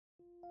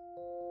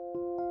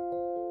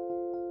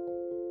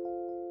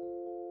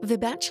The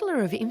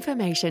Bachelor of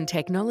Information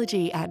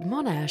Technology at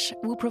Monash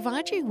will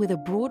provide you with a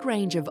broad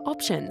range of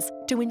options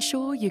to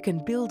ensure you can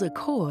build a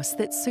course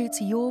that suits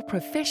your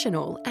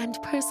professional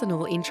and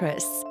personal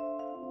interests.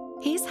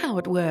 Here's how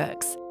it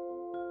works.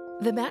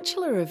 The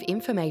Bachelor of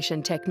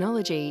Information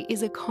Technology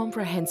is a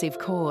comprehensive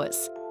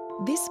course.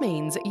 This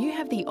means you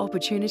have the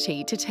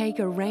opportunity to take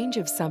a range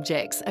of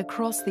subjects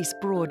across this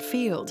broad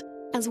field,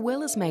 as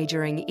well as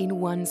majoring in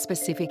one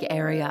specific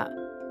area.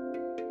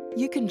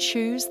 You can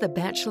choose the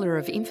Bachelor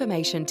of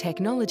Information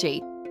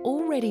Technology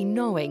already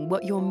knowing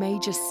what your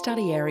major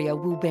study area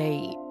will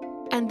be,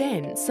 and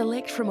then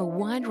select from a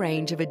wide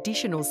range of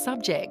additional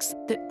subjects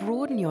that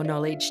broaden your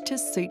knowledge to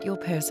suit your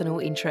personal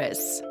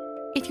interests.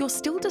 If you're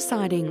still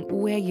deciding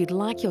where you'd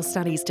like your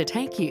studies to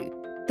take you,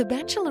 the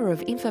Bachelor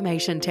of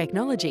Information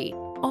Technology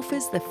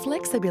offers the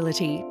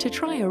flexibility to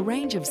try a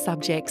range of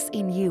subjects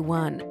in Year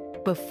 1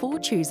 before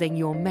choosing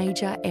your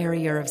major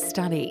area of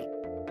study.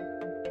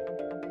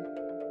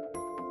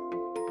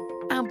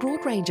 Our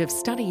broad range of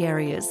study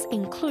areas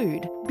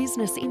include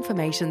Business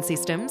Information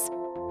Systems,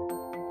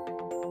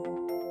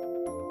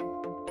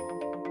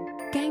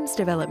 Games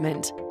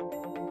Development,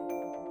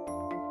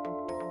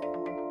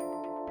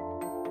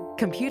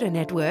 Computer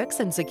Networks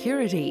and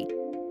Security,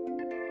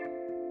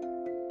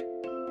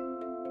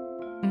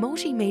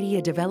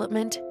 Multimedia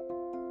Development,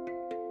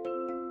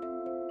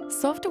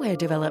 Software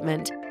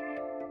Development,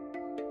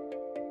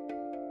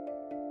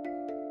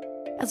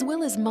 as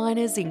well as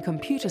minors in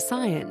Computer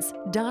Science,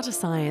 Data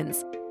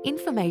Science,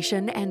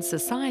 Information and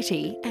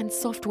Society and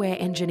Software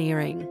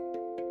Engineering.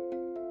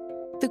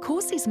 The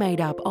course is made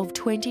up of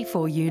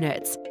 24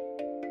 units.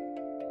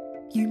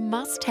 You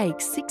must take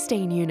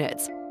 16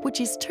 units,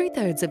 which is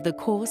 2/3 of the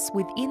course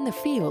within the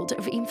field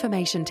of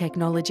information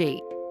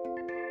technology.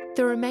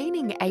 The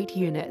remaining 8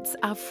 units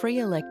are free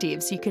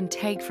electives you can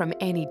take from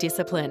any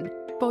discipline,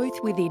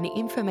 both within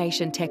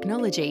information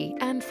technology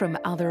and from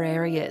other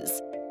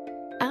areas.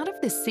 Out of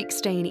the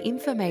 16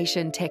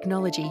 information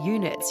technology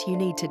units you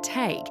need to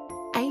take,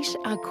 8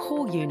 are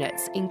core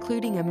units,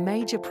 including a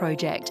major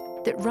project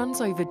that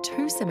runs over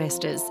 2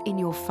 semesters in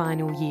your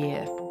final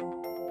year.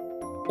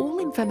 All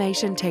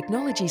information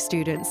technology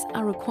students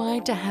are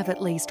required to have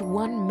at least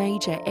one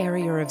major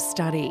area of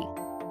study.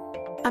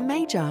 A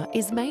major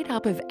is made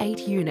up of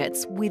 8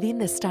 units within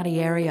the study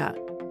area.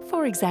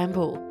 For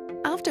example,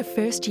 after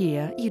first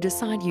year, you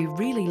decide you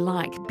really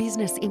like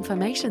business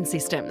information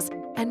systems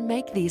and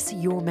make this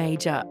your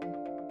major.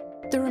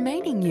 The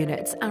remaining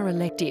units are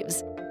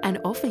electives and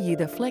offer you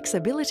the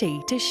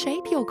flexibility to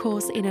shape your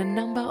course in a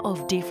number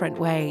of different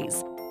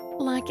ways,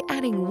 like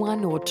adding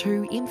 1 or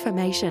 2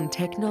 information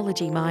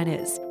technology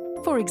minors,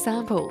 for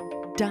example,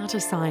 data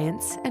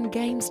science and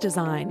games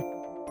design,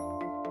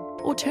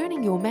 or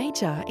turning your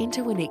major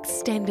into an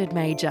extended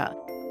major,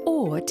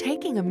 or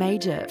taking a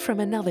major from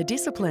another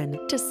discipline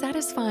to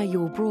satisfy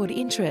your broad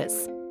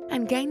interests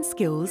and gain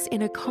skills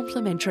in a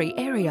complementary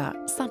area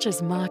such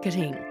as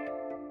marketing.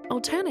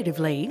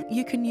 Alternatively,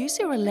 you can use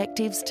your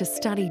electives to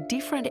study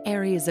different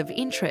areas of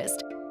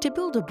interest to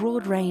build a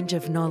broad range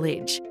of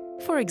knowledge.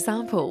 For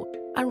example,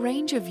 a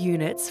range of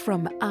units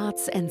from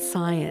arts and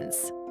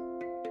science.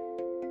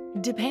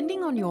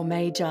 Depending on your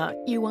major,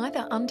 you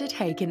either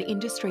undertake an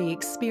industry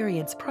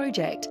experience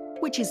project,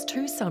 which is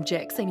 2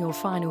 subjects in your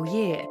final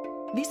year.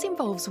 This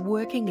involves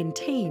working in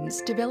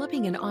teams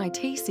developing an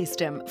IT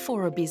system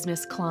for a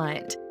business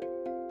client,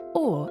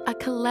 or a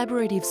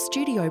collaborative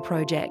studio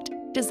project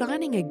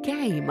designing a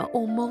game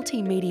or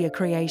multimedia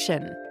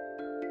creation,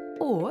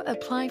 or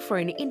apply for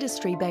an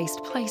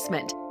industry-based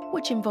placement,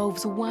 which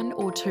involves 1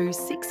 or 2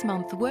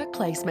 6-month work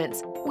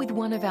placements with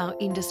one of our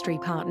industry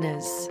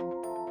partners.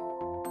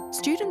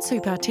 Students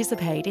who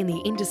participate in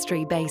the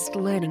industry-based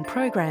learning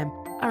program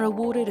are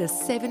awarded a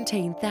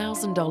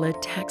 $17,000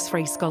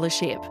 tax-free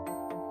scholarship.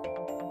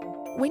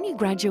 When you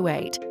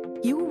graduate,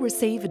 you will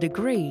receive a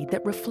degree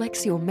that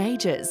reflects your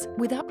majors,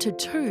 with up to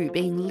 2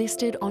 being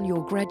listed on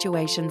your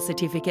graduation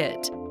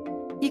certificate.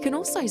 You can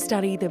also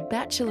study the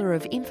Bachelor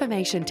of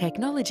Information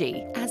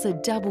Technology as a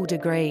double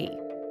degree.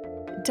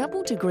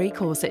 Double degree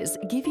courses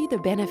give you the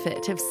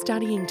benefit of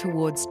studying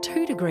towards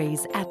 2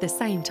 degrees at the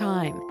same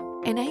time,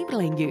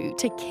 enabling you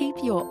to keep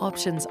your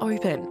options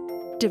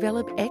open,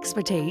 develop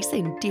expertise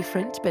in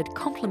different but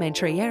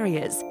complementary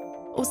areas,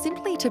 or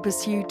simply to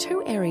pursue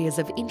 2 areas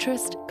of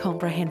interest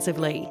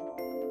comprehensively.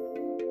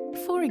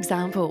 For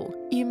example,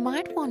 you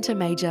might want to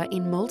major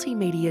in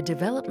multimedia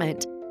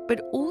development,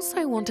 but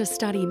also want to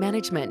study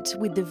management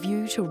with the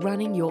view to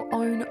running your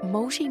own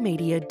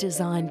multimedia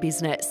design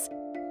business.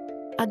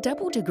 A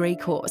double degree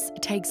course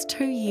takes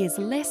 2 years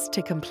less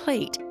to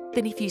complete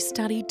than if you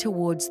studied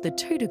towards the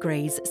 2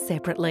 degrees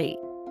separately.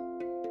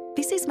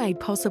 This is made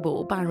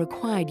possible by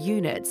required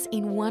units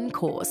in one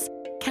course,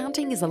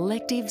 counting as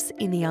electives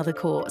in the other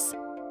course.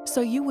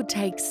 So you would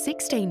take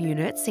 16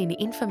 units in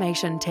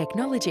information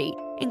technology,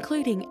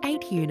 including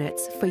 8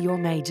 units for your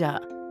major.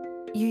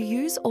 You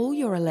use all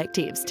your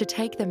electives to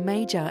take the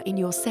major in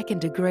your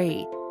second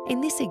degree,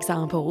 in this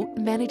example,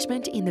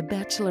 management in the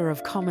Bachelor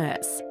of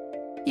Commerce.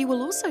 You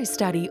will also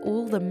study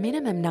all the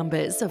minimum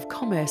numbers of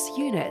commerce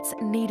units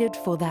needed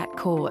for that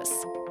course.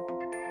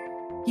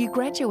 You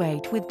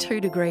graduate with 2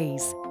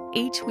 degrees,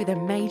 each with a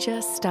major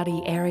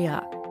study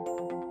area.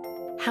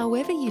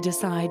 However you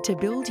decide to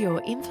build your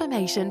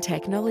information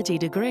technology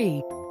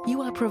degree,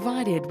 you are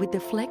provided with the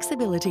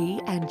flexibility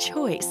and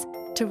choice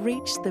to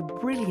reach the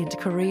brilliant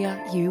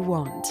career you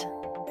want.